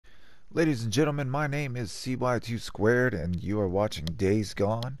Ladies and gentlemen, my name is CY2 Squared, and you are watching Days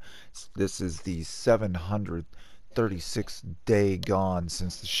Gone. This is the 736th day gone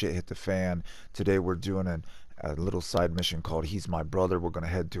since the shit hit the fan. Today we're doing a little side mission called He's My Brother. We're going to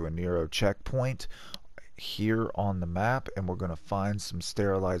head to a NERO checkpoint here on the map, and we're going to find some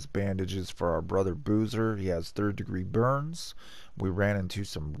sterilized bandages for our brother Boozer. He has third-degree burns. We ran into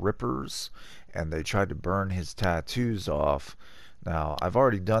some rippers, and they tried to burn his tattoos off. Now, I've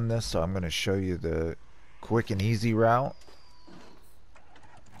already done this, so I'm going to show you the quick and easy route.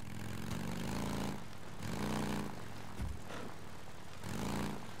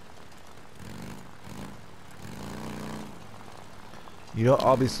 You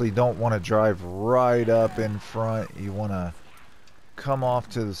obviously don't want to drive right up in front. You want to come off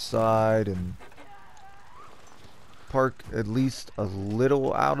to the side and park at least a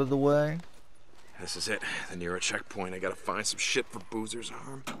little out of the way. This is it, the NERO checkpoint. I gotta find some shit for Boozer's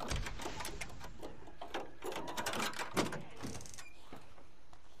arm.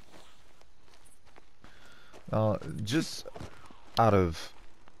 Just out of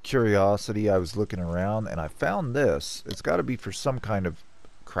curiosity, I was looking around and I found this. It's got to be for some kind of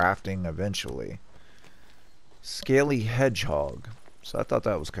crafting eventually. Scaly hedgehog. So I thought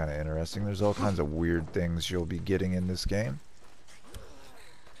that was kind of interesting. There's all kinds of weird things you'll be getting in this game.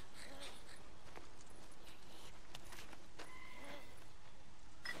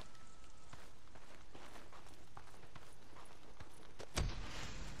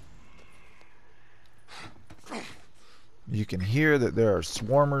 You can hear that there are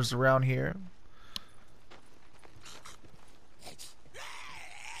swarmers around here.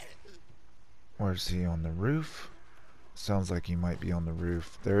 Where's he? On the roof? Sounds like he might be on the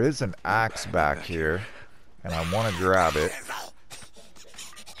roof. There is an axe back here, and I want to grab it.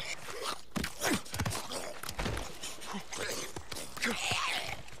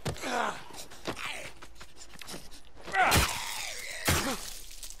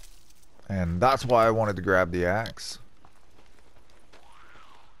 And that's why I wanted to grab the axe.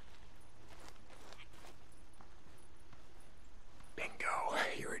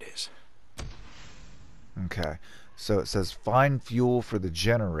 Okay, so it says find fuel for the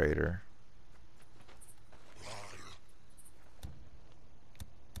generator.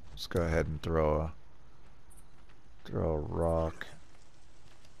 Let's go ahead and throw a rock.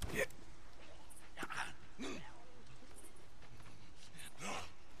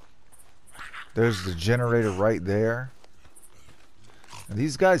 There's the generator right there. And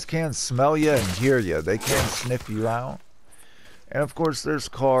these guys can smell you and hear you. They can sniff you out. And of course there's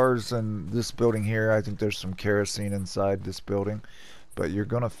cars in this building here. I think there's some kerosene inside this building. But you're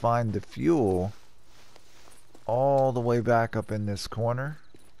going to find the fuel all the way back up in this corner.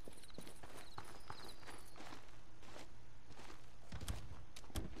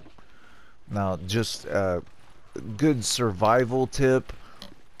 Now, just a good survival tip.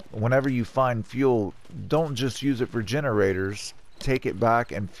 Whenever you find fuel, don't just use it for generators. Take it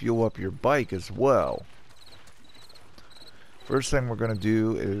back and fuel up your bike as well. First thing we're going to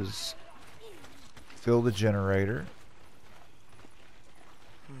do is fill the generator.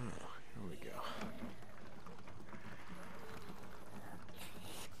 Here we go.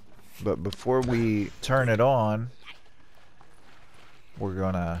 But before we turn it on, we're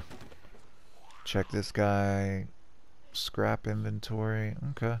going to check this guy. Scrap inventory.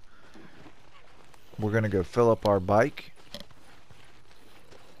 Okay. We're going to go fill up our bike.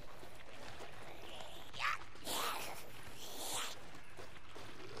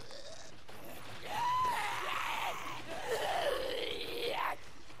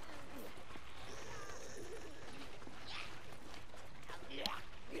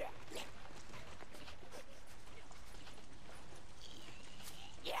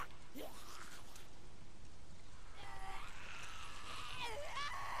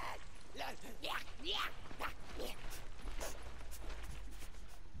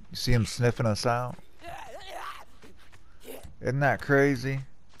 You see him sniffing us out? Isn't that crazy?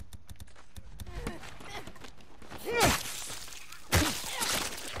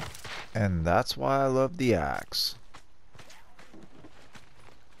 And that's why I love the axe.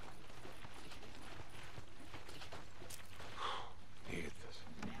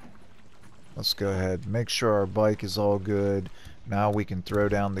 Let's go ahead, make sure our bike is all good. Now we can throw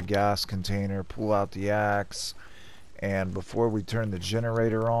down the gas container, pull out the axe, and before we turn the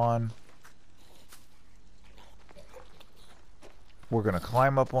generator on, we're going to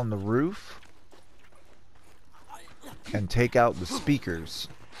climb up on the roof and take out the speakers.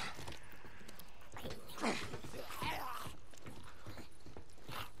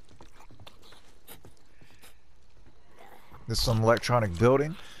 This is an electronic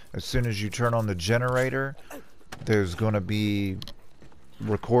building. As soon as you turn on the generator, there's going to be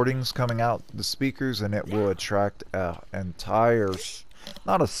recordings coming out the speakers, and it will attract an entire,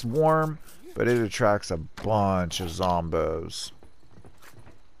 not a swarm, but it attracts a bunch of zombos.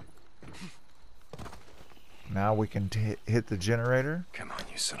 Now we can hit the generator. Come on,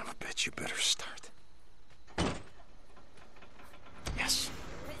 you son of a bitch, you better start. Yes.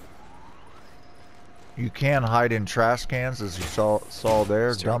 You can hide in trash cans, as you saw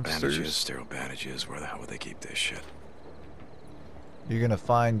there, dumpsters. Sterile bandages, where the hell would they keep this shit? You're gonna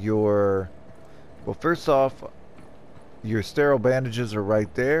find your, well, first off, your sterile bandages are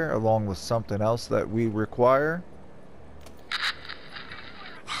right there, along with something else that we require.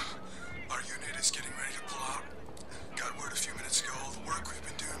 Our unit is getting ready to pull out. Got word a few minutes ago, all the work we've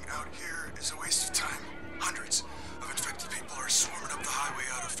been doing out here is a waste of time. Hundreds of infected people are swarming up the highway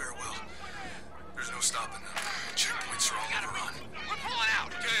out of Farewell. There's no stopping them. Checkpoints are all overrun. We're pulling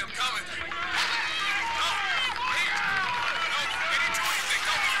out. Okay, I'm coming.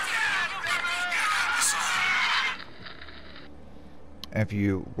 If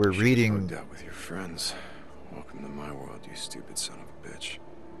you were reading, Out with your friends. Welcome to my world, you stupid son of a bitch.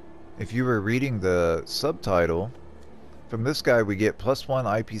 if you were reading the subtitle, from this guy we get +1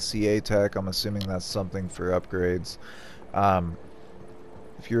 IPCA tech. I'm assuming that's something for upgrades.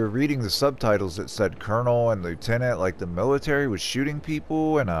 If you were reading the subtitles, it said colonel and lieutenant, like the military was shooting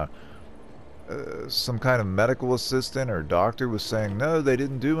people, and some kind of medical assistant or doctor was saying, no, they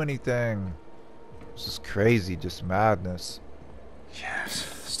didn't do anything. This is crazy, just madness. Yes,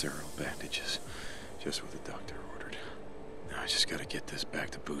 sterile bandages. Just what the doctor ordered. Now I just gotta get this back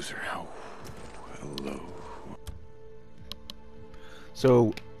to Boozer. Oh, hello.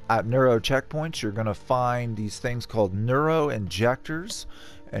 So at NERO checkpoints, you're going to find these things called NERO injectors,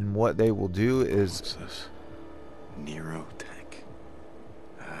 and what they will do is... What's this? NERO tech?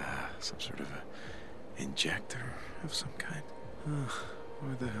 Some sort of a injector of some kind?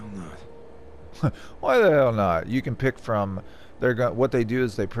 Why the hell not? Why the hell not? You can pick from... what they do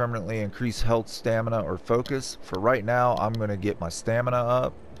is they permanently increase health, stamina, or focus. For right now, I'm going to get my stamina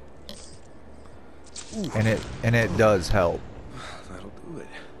up. And it does help. That'll do it.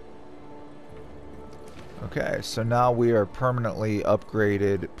 Okay, so now we are permanently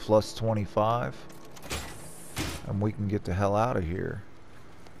upgraded +25. And we can get the hell out of here.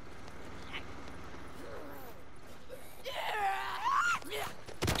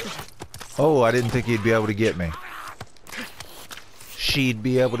 Oh, I didn't think he'd be able to get me. She'd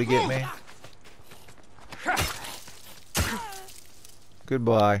be able to get me.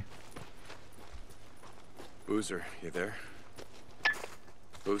 Goodbye. Boozer, you there?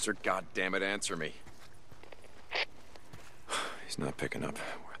 Boozer, goddammit, answer me. He's not picking up.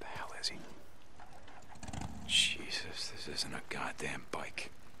 Where the hell is he? Jesus, this isn't a goddamn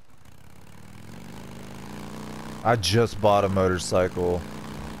bike. I just bought a motorcycle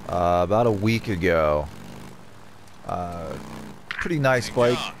about a week ago. Pretty nice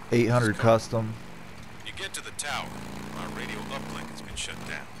bike, 800 custom. You get to the tower. Our radio uplink has been shut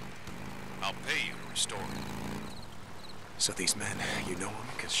down. I'll pay you to restore it. So these men, you know them?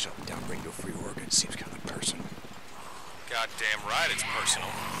 Because shutting down Radio Free Oregon seems kind of personal. Goddamn right it's personal.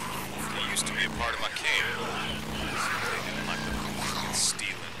 They used to be a part of my camp. They didn't like the rules.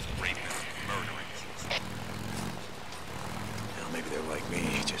 Stealing, raping, murdering. Well, maybe they're like me,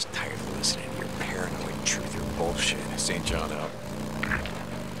 just tired of listening to your paranoid truther bullshit. St. John out.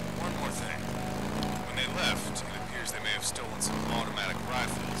 One more thing. When they left, it appears they may have stolen some automatic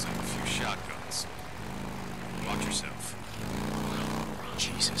rifles and a few shotguns. Watch yourself.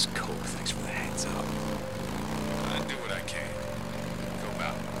 Jesus, Cole, thanks for the heads up. I do what I can. Go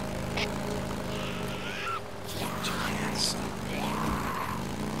about it.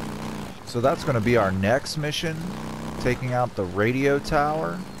 So that's going to be our next mission, taking out the radio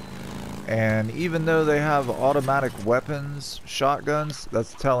tower. And even though they have automatic weapons, shotguns,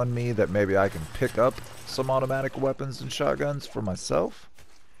 that's telling me that maybe I can pick up some automatic weapons and shotguns for myself.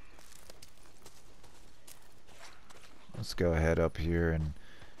 Let's go ahead up here and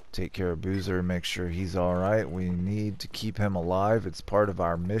take care of Boozer, make sure he's alright. We need to keep him alive. It's part of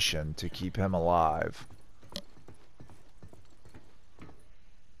our mission to keep him alive.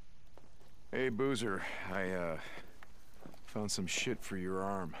 Hey, Boozer, I, found some shit for your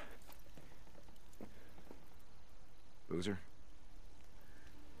arm. Boozer?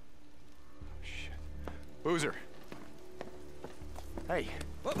 Shit. Boozer! Hey!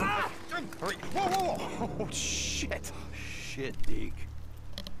 Ah! Hurry! Whoa, whoa, whoa! Oh, shit! Shit, Deke.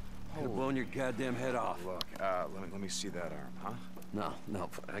 Could have blown your goddamn head off. Look, let me see that arm, huh? No,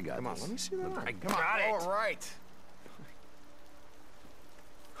 I got Come on, this. let me see that arm. I Come got on. it. All right.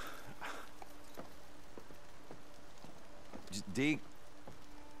 Deke.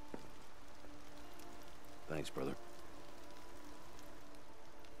 Thanks, brother.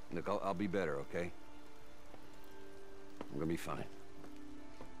 Look, I'll be better, okay? I'm gonna be fine.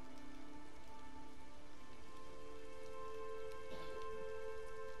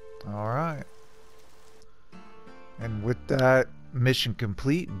 All right. And with that, mission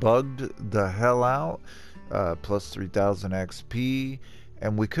complete. Bugged the hell out. Plus 3,000 XP.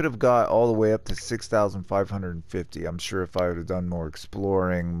 And we could have got all the way up to 6,550. I'm sure if I would have done more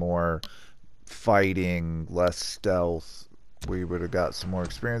exploring, more fighting, less stealth, we would have got some more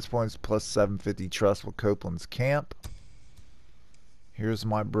experience points. Plus 750 trust with Copeland's camp. Here's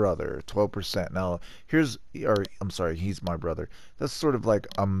my brother, 12%. Now, I'm sorry, he's my brother. That's sort of like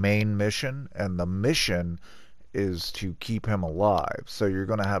a main mission, and the mission is to keep him alive. So you're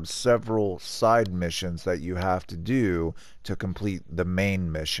going to have several side missions that you have to do to complete the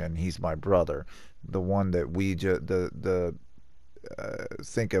main mission. He's my brother. The one that we just,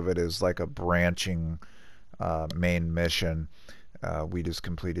 think of it as like a branching main mission. We just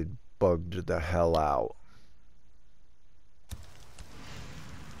completed bugged the hell out.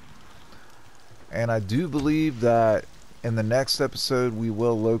 And I do believe that in the next episode we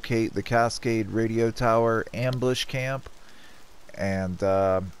will locate the Cascade Radio Tower ambush camp and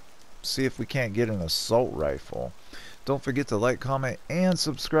see if we can't get an assault rifle. Don't forget to like, comment, and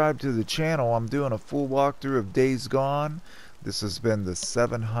subscribe to the channel. I'm doing a full walkthrough of Days Gone. This has been the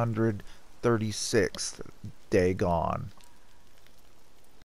 736th Day Gone.